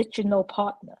original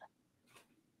partner.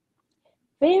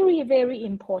 Very, very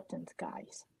important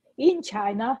guys in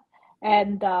China.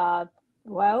 And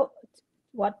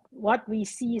what we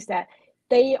see is that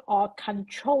they are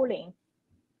controlling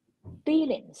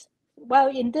billions. Well,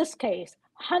 in this case,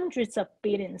 hundreds of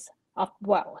billions of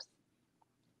wealth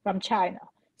from China.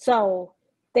 So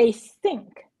they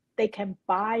think they can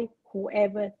buy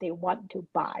whoever they want to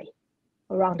buy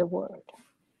around the world,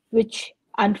 which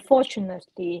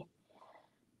unfortunately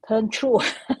turned true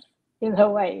in a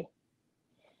way.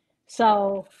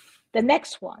 So the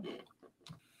next one,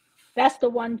 that's the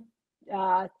one,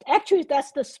 actually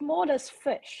that's the smallest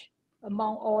fish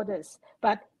among all this,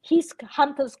 but he's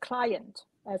Hunter's client,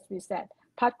 as we said,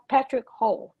 Patrick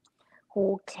Ho,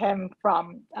 who came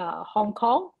from Hong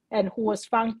Kong and who was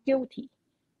found guilty.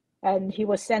 And he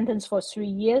was sentenced for 3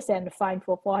 years and fined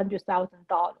for $400,000.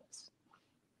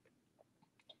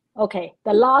 Okay,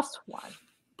 the last one,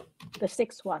 the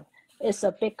sixth one, is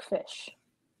a big fish.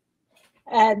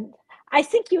 And I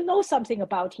think you know something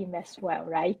about him as well,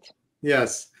 right?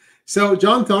 Yes. So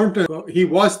John Thornton, he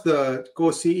was the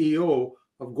co-CEO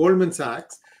of Goldman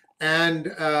Sachs,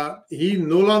 and he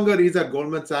no longer is at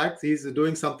Goldman Sachs. He's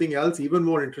doing something else even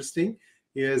more interesting.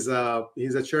 He's a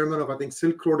chairman of, I think,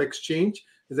 Silk Road Exchange.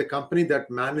 Is a company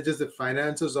that manages the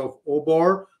finances of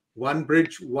OBOR, One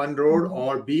Bridge, One Road,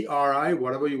 or BRI,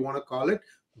 whatever you want to call it,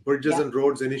 Bridges and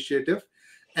Roads Initiative.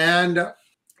 And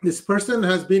this person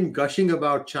has been gushing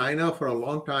about China for a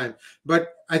long time.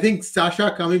 But I think,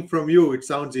 Sasha, coming from you, it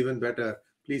sounds even better.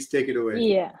 Please take it away.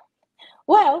 Yeah.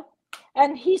 Well,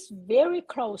 and he's very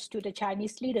close to the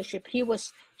Chinese leadership. He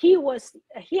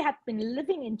had been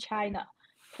living in China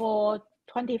for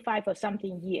 25 or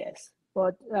something years.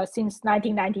 Since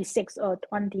 1996 or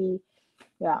 20,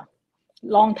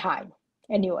 long time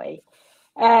anyway.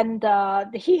 And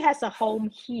he has a home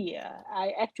here.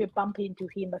 I actually bumped into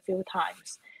him a few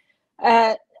times.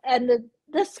 And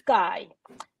this guy,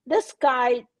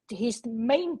 his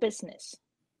main business,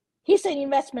 he's an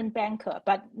investment banker,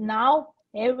 but now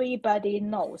everybody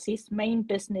knows his main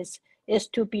business is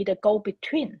to be the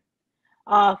go-between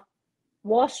of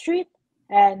Wall Street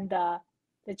and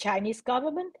the Chinese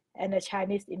government and the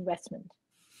Chinese investment.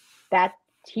 That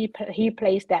he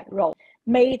plays that role,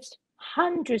 made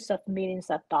hundreds of millions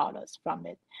of dollars from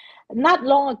it. Not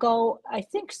long ago, I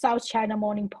think South China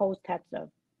Morning Post had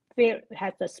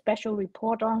a special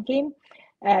report on him,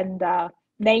 and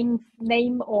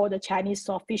name all the Chinese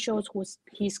officials who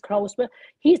he's close with.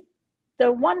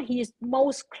 The one he's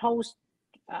most close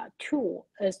to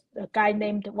is a guy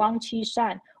named Wang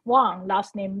Qishan. Wang,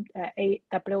 last name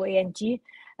Wang,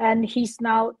 and he's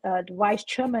now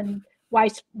the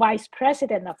vice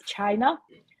president of China,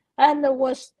 and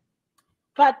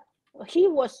but he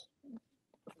was,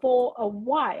 for a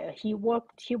while, he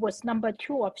was number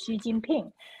 2 of Xi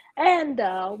Jinping, and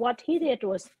what he did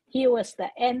was he was the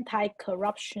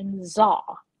anti-corruption czar,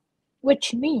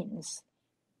 which means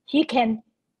he can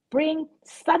bring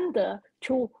thunder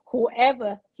to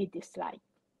whoever he dislikes.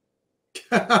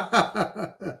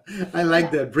 I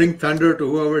like that. Bring thunder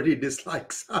to whoever he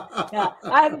dislikes. Yeah,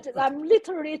 I'm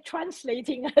literally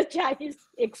translating a Chinese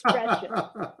expression.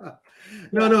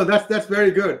 No, that's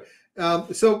very good.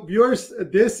 So viewers,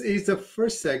 this is the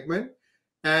first segment,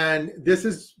 and this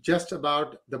is just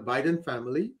about the Biden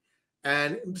family.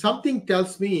 And something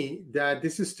tells me that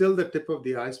this is still the tip of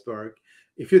the iceberg.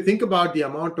 If you think about the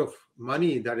amount of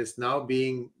money that is now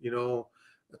being,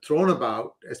 thrown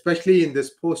about, especially in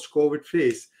this post-COVID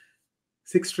phase,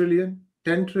 6 trillion,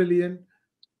 10 trillion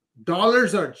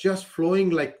dollars are just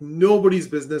flowing like nobody's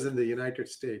business in the United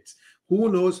States.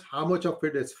 Who knows how much of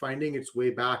it is finding its way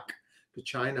back to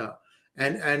China?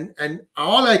 And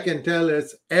all I can tell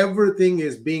is everything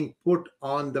is being put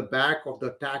on the back of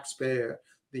the taxpayer,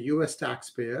 the US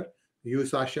taxpayer, you,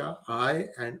 Sasha, I,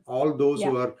 and all those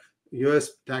who are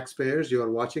US taxpayers, you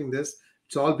are watching this.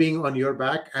 It's all being on your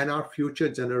back and our future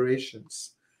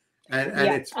generations. And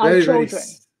it's very,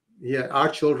 our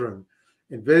children.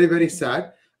 And very, very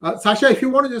sad. Sasha, if you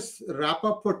want to just wrap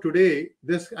up for today,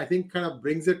 this, I think, kind of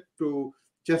brings it to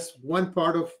just one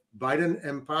part of Biden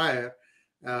empire,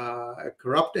 a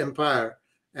corrupt empire.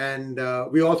 And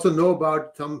we also know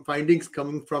about some findings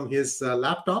coming from his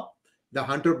laptop, the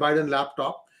Hunter Biden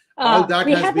laptop. All that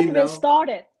we has haven't been even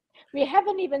started. We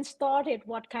haven't even started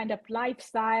what kind of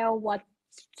lifestyle, what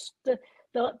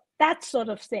that sort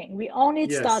of thing. We only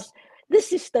start.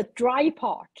 This is the dry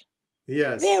part.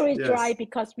 Yes. Very dry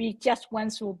because we just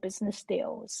went through business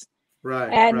deals.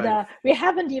 Right. And we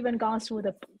haven't even gone through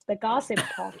the gossip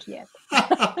part yet.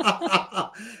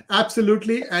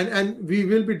 Absolutely. And we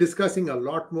will be discussing a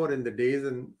lot more in the days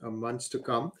and months to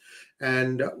come.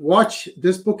 And watch,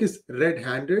 this book is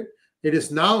red-handed. It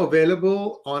is now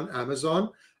available on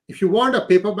Amazon. If you want a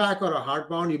paperback or a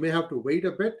hardbound, you may have to wait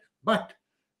a bit, but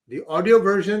the audio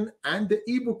version and the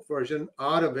ebook version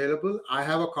are available. I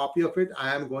have a copy of it.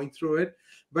 I am going through it.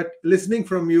 But listening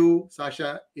from you,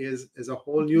 Sasha, is a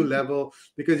whole new level,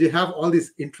 because you have all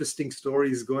these interesting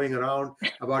stories going around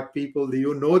about people.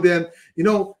 You know them.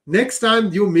 Next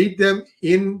time you meet them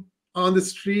in on the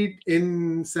street,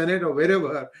 in Senate or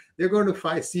wherever, they're going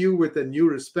to see you with a new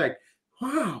respect.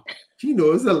 Wow, she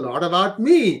knows a lot about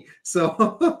me. So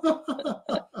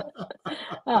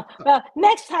well,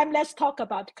 next time, let's talk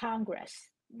about Congress.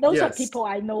 Those are yes. people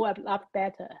I know a lot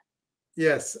better.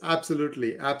 Yes,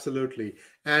 absolutely, absolutely.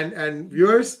 And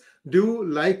viewers, do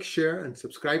like, share, and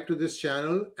subscribe to this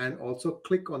channel, and also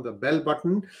click on the bell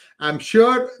button. I'm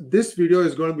sure this video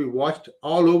is going to be watched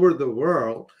all over the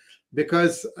world,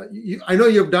 because I know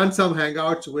you've done some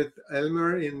hangouts with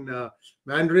Elmer in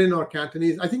Mandarin or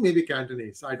Cantonese. I think maybe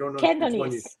Cantonese. I don't know which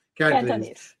one you.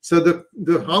 Cantonese. So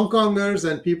the Hong Kongers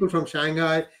and people from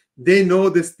Shanghai, they know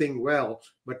this thing well.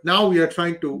 But now we are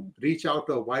trying to reach out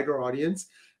to a wider audience.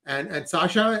 And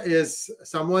Sasha is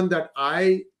someone that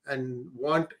I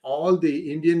want all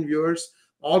the Indian viewers,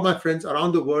 all my friends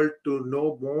around the world to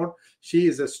know more. She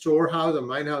is a storehouse, a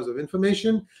mine house of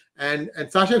information. And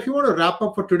Sasha, if you want to wrap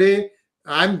up for today,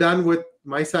 I'm done with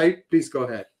my side. Please go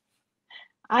ahead.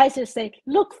 I just say,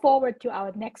 look forward to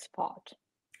our next part.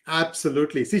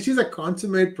 Absolutely. See, she's a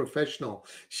consummate professional.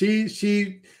 She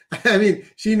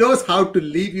knows how to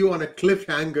leave you on a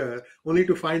cliffhanger only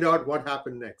to find out what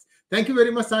happened next. Thank you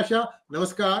very much, Sasha.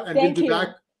 Namaskar. And we'll be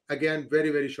back again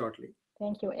very, very shortly.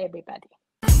 Thank you, everybody.